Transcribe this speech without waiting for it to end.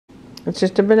It's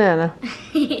just a banana.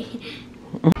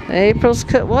 April's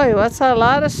cook. Boy, what's a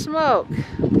lot of smoke?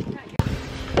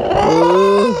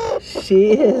 Ooh,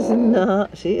 she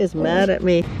is mad at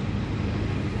me.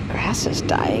 Grass is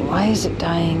dying. Why is it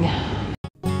dying?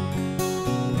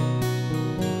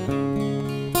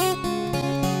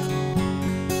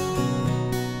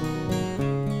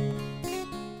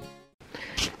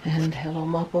 And hello,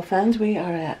 Momma O fans. We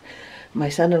are at my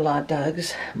son-in-law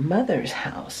Doug's mother's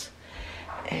house.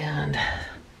 And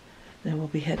then we'll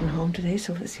be heading home today,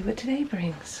 so let's see what today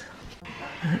brings.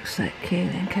 Looks like Kate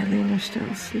and Kathleen are still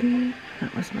asleep.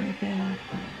 That was my bed.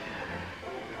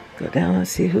 Go down and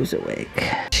see who's awake.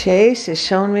 Chase is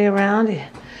showing me around. He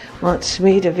wants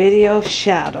me to video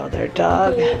Shadow, their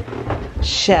dog.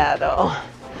 Shadow.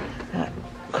 Got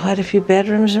quite a few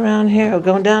bedrooms around here. We're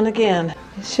going down again.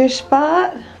 Is your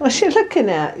spot? What's she looking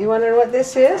at? You wondering what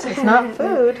this is? It's not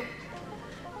food.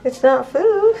 It's not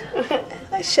food.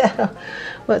 Hi, Shadow.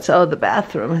 What's, oh, the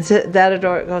bathroom. Is it that a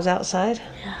door that goes outside?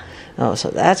 Yeah. Oh,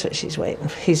 so that's what she's waiting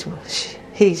for.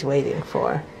 He's waiting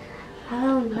for. I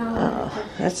don't know. Oh,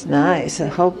 that's nice. A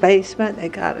whole basement. They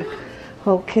got a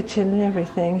whole kitchen and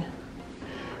everything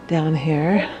down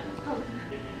here.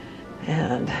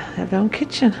 And they have their own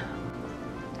kitchen.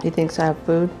 He thinks I have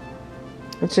food.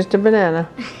 It's just a banana.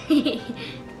 He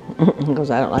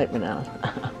goes, I don't like bananas.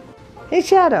 Hey,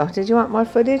 Shadow, did you want more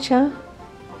footage, huh?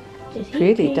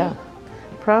 Pretty dog.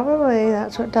 Probably,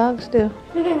 that's what dogs do.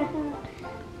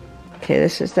 Okay,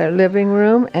 this is their living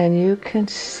room, and you can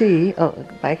see, oh,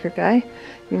 biker guy,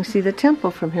 you can see the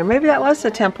temple from here. Maybe that was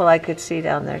the temple I could see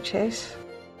down there, Chase.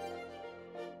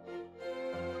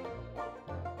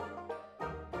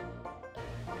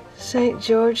 St.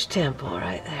 George Temple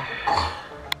right there.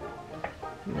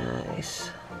 Nice.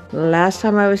 The last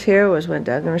time I was here was when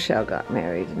Doug and Rochelle got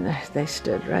married, and they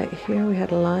stood right here. We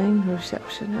had a line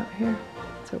reception out here.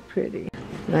 So pretty.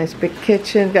 Nice big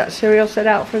kitchen. Got cereal set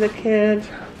out for the kids.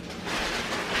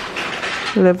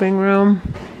 Living room.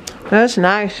 That's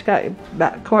nice. Got your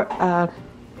back court,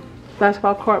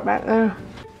 basketball court back there.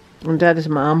 And Daddy's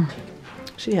mom.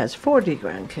 She has 40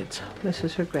 grandkids. This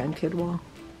is her grandkid wall.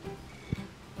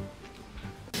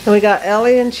 And we got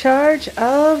Ellie in charge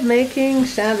of making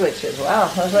sandwiches. Wow,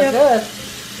 those are good.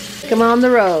 Come on the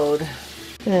road.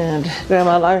 And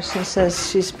Grandma Larson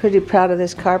says she's pretty proud of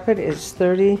this carpet. It's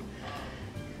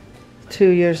 32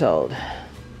 years old.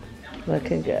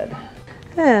 Looking good.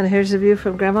 And here's the view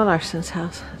from Grandma Larson's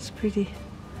house. It's pretty.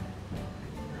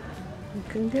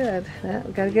 Looking good. Yeah,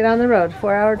 we gotta get on the road.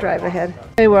 4-hour drive ahead.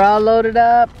 Okay, we're all loaded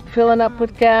up, filling up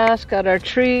with gas, got our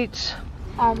treats.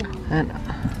 And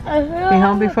be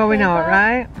home before we know it,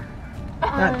 right?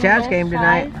 Not jazz game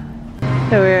tonight.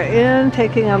 So we're in,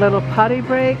 taking a little potty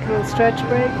break, a little stretch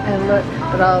break, and look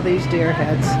at all these deer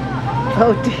heads.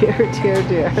 Oh dear, dear,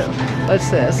 dear. What's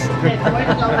this?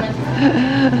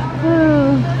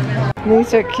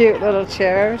 These are cute little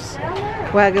chairs,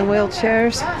 wagon wheel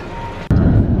chairs.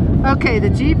 Okay, the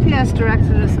GPS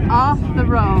directed us off the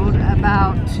road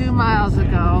about 2 miles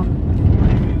ago.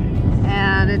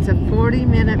 And it's a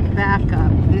 40-minute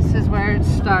backup. This is where it's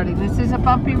starting. This is a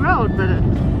bumpy road, but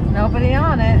nobody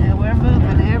on it, and we're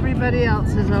moving. Everybody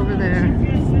else is over there.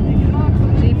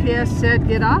 GPS said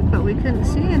get off, but we couldn't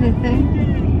see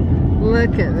anything.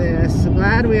 Look at this.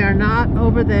 Glad we are not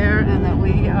over there and that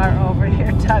we are over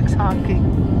here. Doug's honking.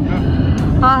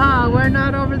 Haha, we're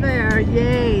not over there.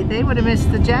 Yay. They would have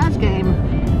missed the jazz game.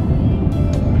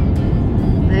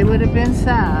 They would have been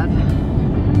sad.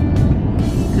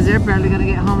 Because they're barely going to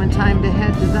get home in time to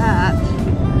head to that.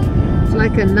 It's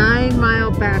like a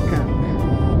 9-mile backup.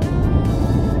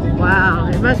 Wow,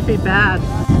 it must be bad.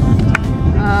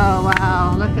 Oh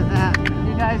wow, look at that.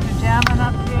 You guys are jamming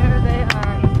up here. They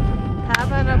are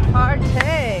having a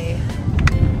party.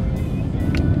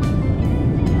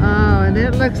 Oh, and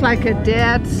it looks like a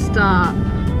dead stop.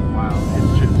 Wow,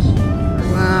 inches.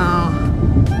 Wow.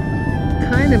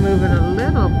 Kind of moving a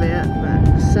little bit,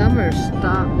 but some are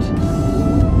stopped.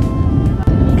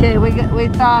 Okay, we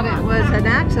thought it was an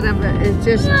accident, but it's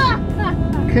just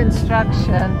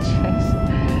construction.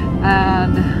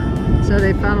 And so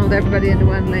they funneled everybody into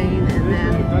one lane, and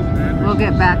then we'll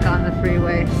get back on the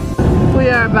freeway. We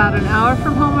are about an hour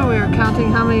from home, and we are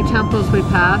counting how many temples we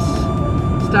passed,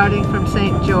 starting from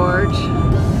St. George.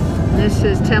 This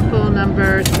is temple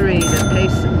number 3, the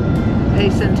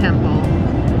Payson Temple.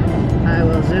 I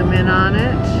will zoom in on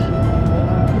it.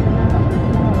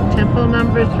 Temple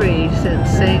number 3 since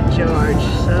St. George.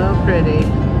 So pretty.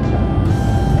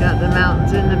 Got the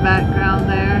mountains in the background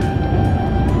there.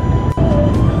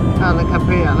 Oh, look how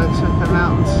pretty that looks with the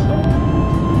mountains.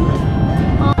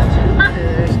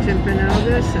 There's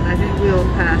Timpanogos, and I think we'll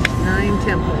pass 9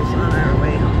 temples on our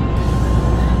way home.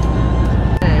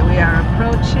 Okay, we are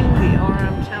approaching the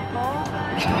Orem Temple.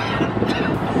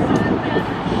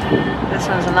 This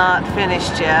one's not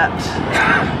finished yet.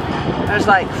 There's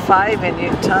like 5 in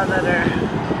Utah that are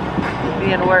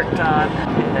being worked on.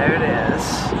 Okay, there it is.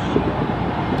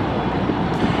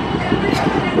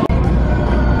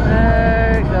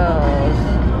 There it goes.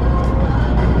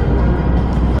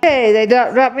 Hey, they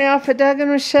dropped me off at Doug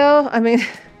and Michelle. I mean,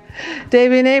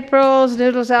 Davey and April's.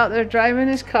 Noodle's out there driving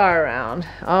his car around.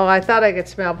 Oh, I thought I could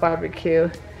smell barbecue.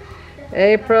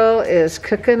 April is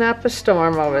cooking up a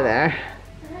storm over there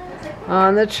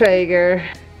on the Traeger.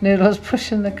 Noodle's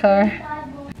pushing the car.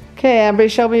 Okay, Amber,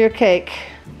 show me your cake.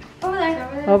 Over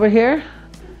there. Over here.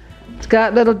 It's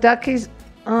got little duckies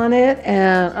on it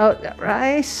and got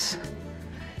rice.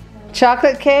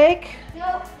 Chocolate cake?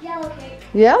 No, yellow cake.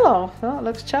 Yellow. Oh, it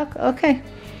looks chocolate. Okay.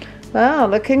 Wow,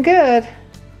 looking good.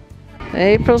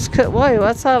 April's cook. Boy,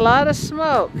 that's a lot of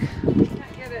smoke.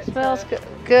 Smells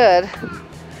good.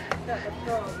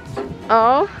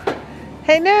 Oh.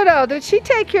 Hey, Noodle, did she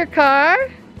take your car?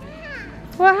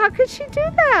 Well, how could she do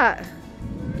that?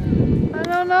 I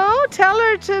don't know. Tell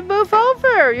her to move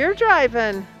over. You're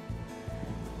driving.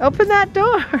 Open that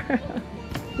door.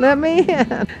 Let me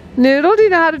in. Noodle, do you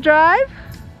know how to drive?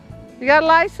 You got a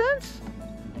license?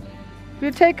 You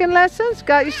taking lessons?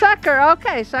 Got your sucker.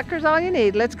 Okay, sucker's all you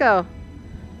need. Let's go.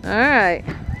 All right.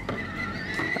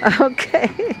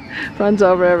 Okay. Runs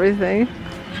over everything.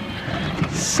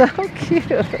 So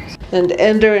cute. And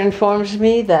Ender informs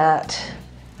me that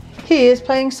he is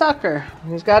playing soccer.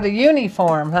 He's got a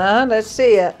uniform, huh? Let's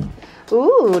see it.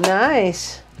 Ooh,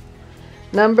 nice.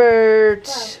 Number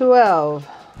 12.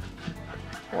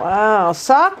 Wow,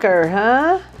 soccer,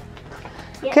 huh?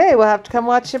 Yeah. Okay, we'll have to come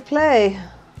watch you play.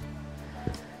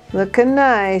 Looking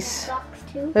nice. Socks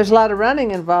too. There's a lot of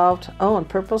running involved. Oh, and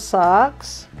purple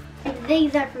socks.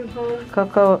 These are from home.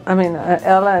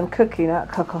 Ella and Cookie, not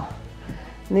Coco.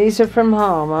 And these are from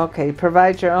home. Okay,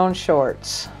 provide your own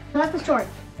shorts. Not the shorts.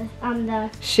 The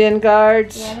Shin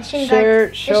guards, yeah, the shin shirt,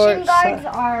 guards. shorts. The shin guards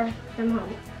are from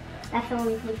home. That's the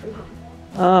only thing from home.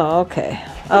 Oh, okay.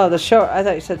 Oh, the short. I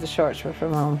thought you said the shorts were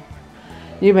from home.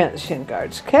 You meant the shin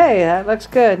guards. Okay, that looks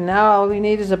good. Now all we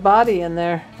need is a body in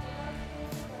there.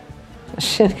 The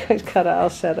shin guards got it all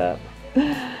set up.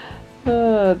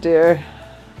 Oh dear.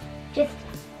 Just.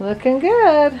 Looking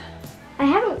good. I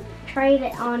haven't tried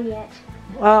it on yet.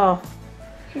 Oh.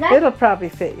 Should I? It'll probably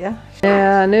fit you.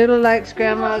 Yeah, Noodle likes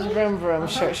Grandma's vroom vroom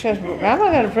shirt. She goes,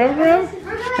 Grandma got a vroom vroom?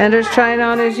 Ender's trying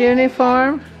on his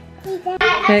uniform.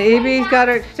 And Evie's got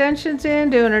her extensions in,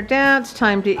 doing her dance.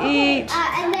 Time to eat.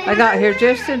 I got here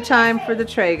just in time for the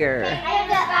Traeger.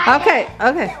 Okay,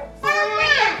 okay.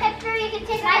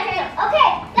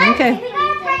 Okay.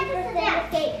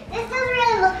 This doesn't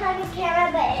really look like a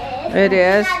camera, but it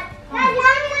is.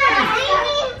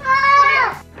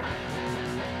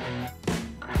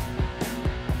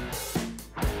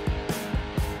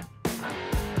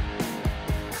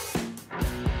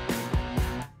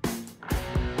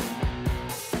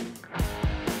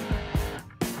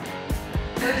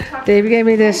 Davey gave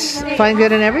me this Find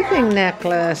Good in Everything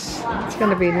necklace. It's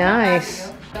going to be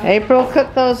nice. April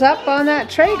cooked those up on that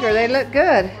Traeger. They look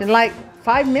good in like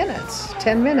 5 minutes,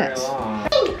 10 minutes.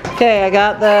 Okay, I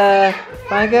got the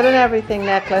Find Good in Everything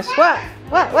necklace. What?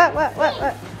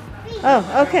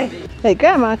 Oh, okay. Hey,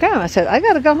 Grandma said, I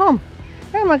got to go home.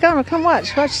 Grandma, come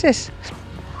watch. Watch this.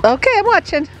 Okay, I'm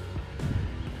watching.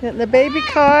 Get in the baby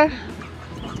car.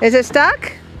 Is it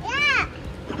stuck?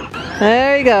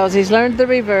 There he goes. He's learned the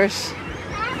reverse.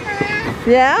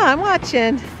 Yeah, I'm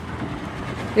watching.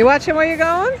 You watching where you're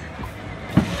going?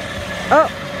 Oh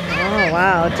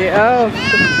wow.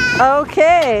 Oh,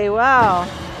 okay. Wow.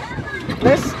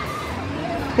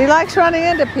 He likes running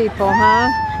into people,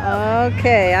 huh?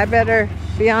 Okay, I better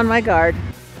be on my guard.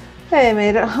 Okay, I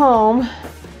made it home,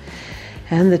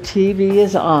 and the TV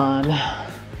is on.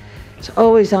 It's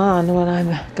always on when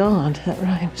I'm gone. That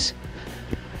rhymes.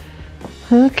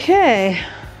 Okay.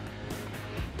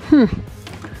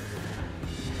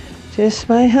 Just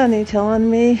my honey telling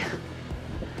me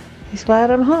he's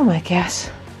glad I'm home, I guess.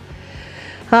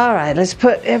 All right, let's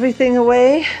put everything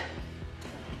away.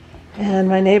 And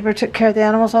my neighbor took care of the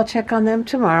animals. I'll check on them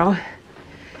tomorrow.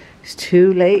 It's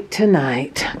too late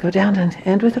tonight. Go down and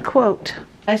end with a quote.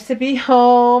 Nice to be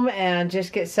home and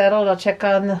just get settled. I'll check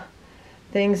on the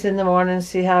things in the morning,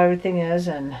 see how everything is,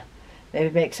 and maybe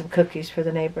make some cookies for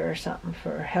the neighbor or something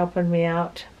for helping me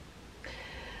out.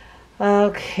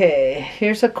 Okay,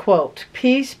 here's a quote.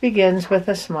 Peace begins with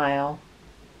a smile.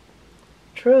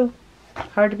 True.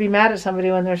 Hard to be mad at somebody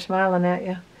when they're smiling at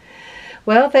you.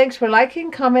 Well, thanks for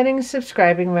liking, commenting, and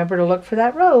subscribing. Remember to look for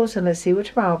that rose, and let's see what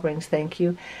tomorrow brings. Thank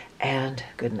you, and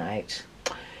good night.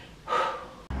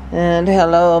 And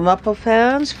hello, Momma O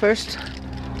fans. First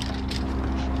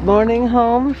morning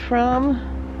home from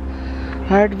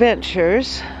our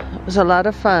adventures. It was a lot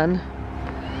of fun.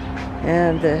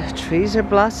 And the trees are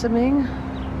blossoming.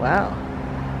 Wow.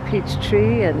 Peach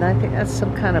tree, and I think that's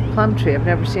some kind of plum tree. I've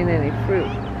never seen any fruit.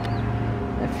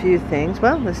 A few things.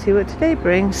 Well, let's see what today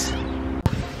brings.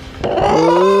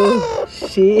 Ooh,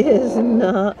 she is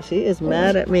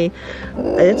mad at me.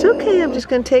 It's okay, I'm just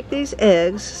going to take these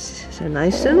eggs. They're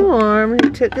nice and warm. You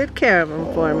took good care of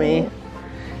them for me.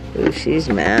 Ooh, she's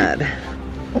mad.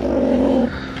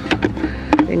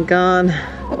 Been gone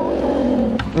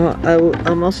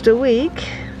almost a week.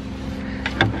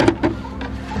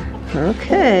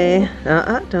 Okay.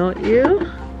 Don't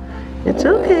you? It's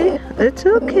okay. It's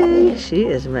okay. She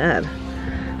is mad.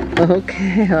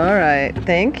 Okay, alright.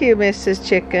 Thank you, Mrs.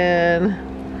 Chicken.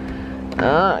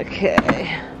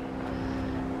 Okay.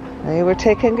 They were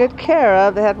taken good care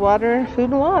of. They had water, food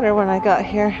and water when I got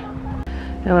here.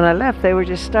 And when I left, they were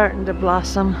just starting to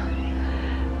blossom.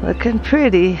 Looking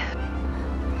pretty.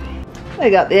 I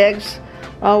got the eggs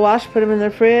all washed, put them in the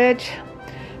fridge.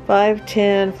 5,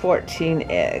 10, 14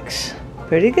 eggs.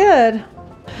 Pretty good.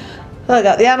 So I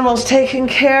got the animals taken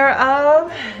care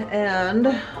of, and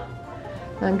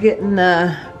I'm getting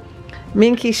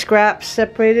minky scraps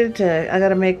separated. I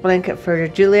gotta make blanket for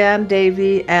Julianne,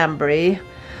 Davey, Ambry,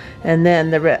 and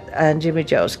then and Jimmy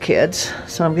Joe's kids.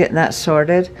 So I'm getting that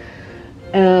sorted.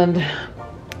 And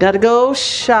gotta go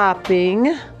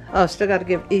shopping. Oh, still gotta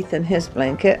give Ethan his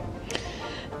blanket.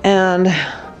 And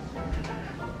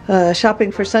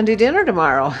shopping for Sunday dinner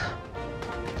tomorrow.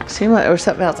 Or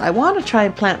something else. I want to try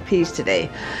and plant peas today.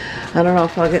 I don't know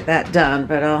if I'll get that done,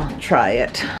 but I'll try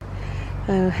it.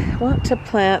 I want to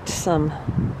plant some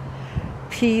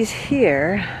peas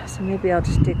here, so maybe I'll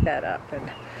just dig that up and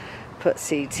put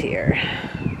seeds here.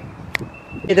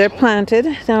 Okay, they're planted.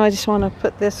 Now I just want to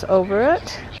put this over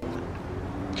it.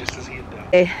 Just as he had done.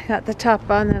 Okay, got the top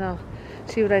on, then I'll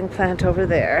see what I can plant over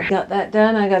there. Got that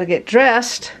done. I got to get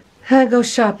dressed and go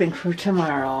shopping for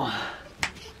tomorrow.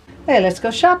 Hey, let's go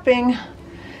shopping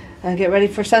and get ready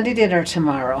for Sunday dinner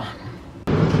tomorrow.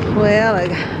 Well, I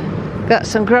got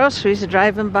some groceries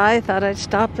driving by. Thought I'd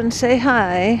stop and say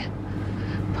hi.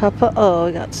 Papa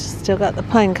O, still got the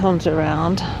pine cones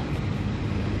around.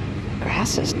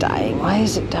 Grass is dying. Why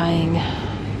is it dying?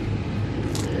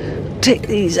 Take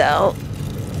these out.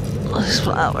 Those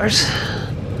flowers.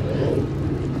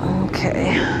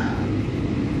 Okay.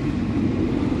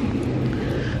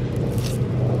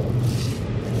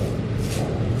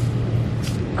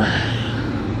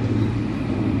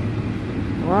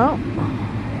 Well,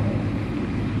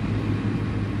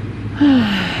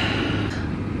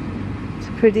 it's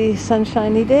a pretty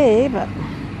sunshiny day, but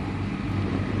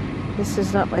this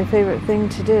is not my favorite thing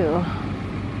to do.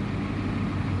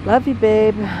 Love you,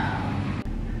 babe.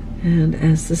 And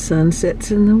as the sun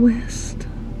sets in the west,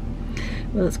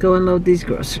 well, let's go unload these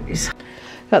groceries.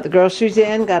 Got the groceries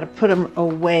in, got to put them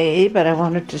away, but I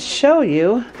wanted to show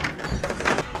you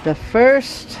the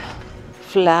first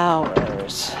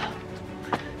flowers.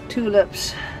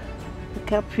 Tulips. Look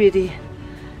how pretty.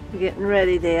 They're getting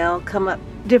ready. They all come up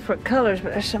different colors,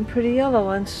 but there's some pretty yellow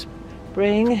ones.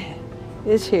 Spring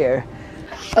is here.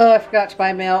 Oh, I forgot to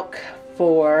buy milk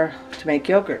to make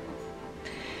yogurt.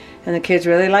 And the kids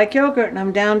really like yogurt, and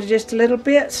I'm down to just a little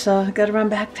bit, so I gotta run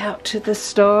back out to the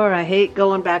store. I hate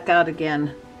going back out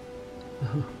again.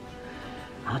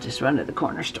 I'll just run to the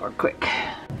corner store quick.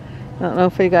 I don't know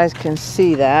if you guys can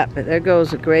see that, but there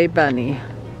goes a gray bunny.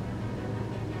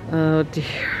 Oh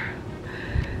dear.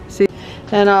 See,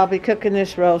 and I'll be cooking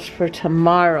this roast for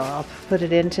tomorrow. I'll put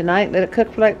it in tonight, let it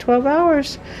cook for like 12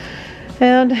 hours.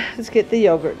 And let's get the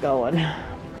yogurt going.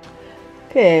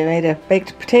 Okay, I made a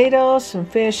baked potato, some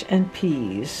fish, and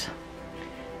peas.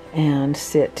 And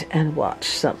sit and watch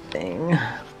something.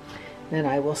 Then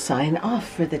I will sign off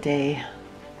for the day.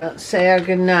 Let's say our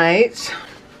good nights.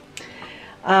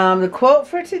 The quote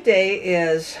for today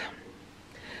is,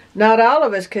 "Not all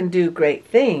of us can do great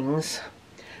things,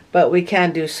 but we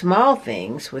can do small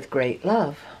things with great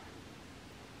love."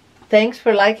 Thanks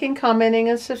for liking, commenting,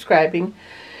 and subscribing.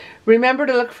 Remember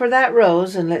to look for that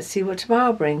rose, and let's see what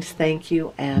tomorrow brings. Thank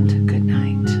you, and good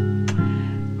night.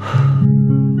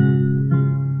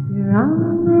 You're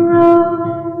on the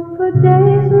road for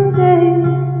days and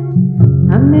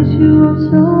days. I miss you all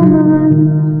so much.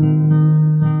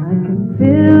 I can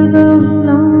feel those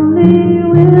lonely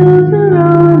wheels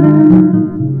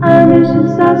a-rolling. I miss your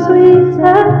soft, sweet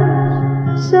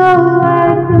touch. So I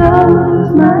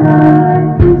close my eyes.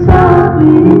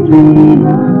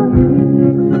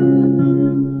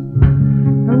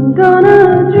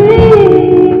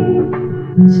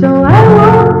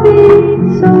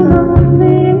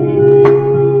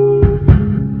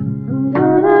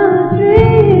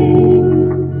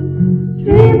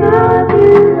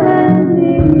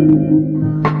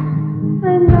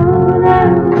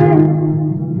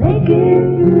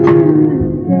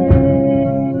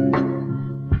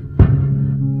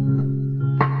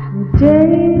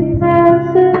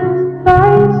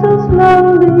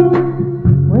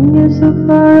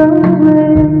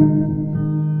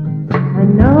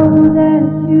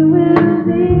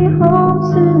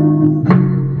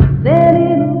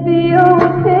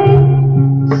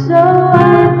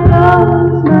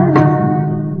 close my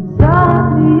eyes,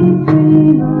 softly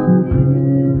dream of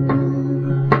you.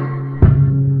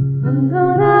 I'm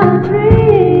gonna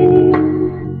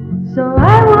dream, so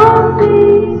I won't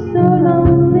be so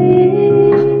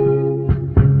lonely.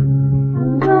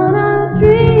 I'm gonna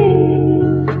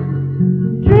dream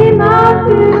of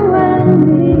you and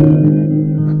me.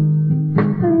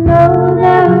 I know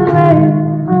that way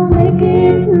I'll make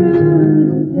it through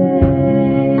the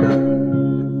day.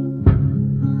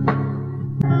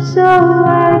 So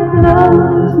I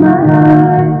close my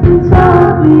eyes and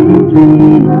softly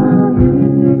dream of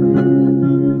you.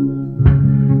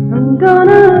 I'm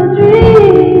gonna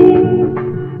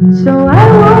dream, so I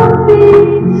won't be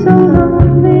so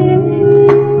lonely.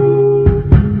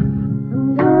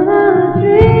 I'm gonna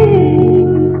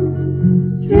dream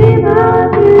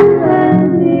of you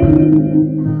and me.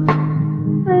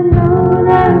 I know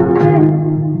that way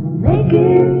I'll make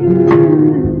it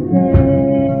through the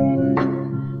day.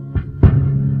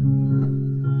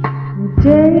 The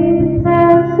day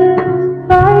passes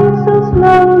by so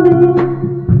slowly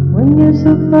when you're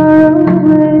so far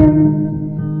away.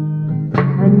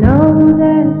 I know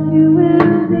that you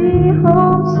will be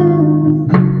home soon,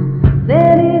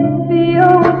 that it'll be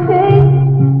okay.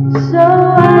 So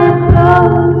I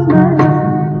close my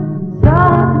eyes,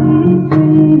 softly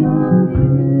dream of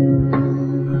you.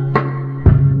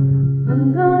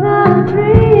 I'm gonna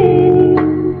dream,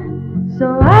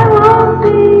 so I won't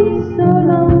be so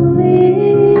lonely.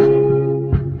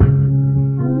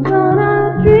 I'm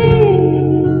gonna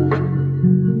dream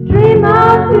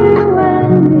of you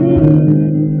and me.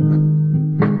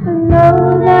 I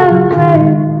know that way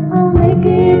I'll make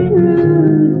it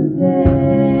through the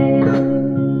day.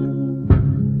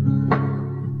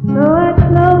 So I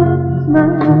close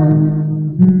my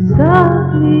eyes,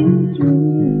 softly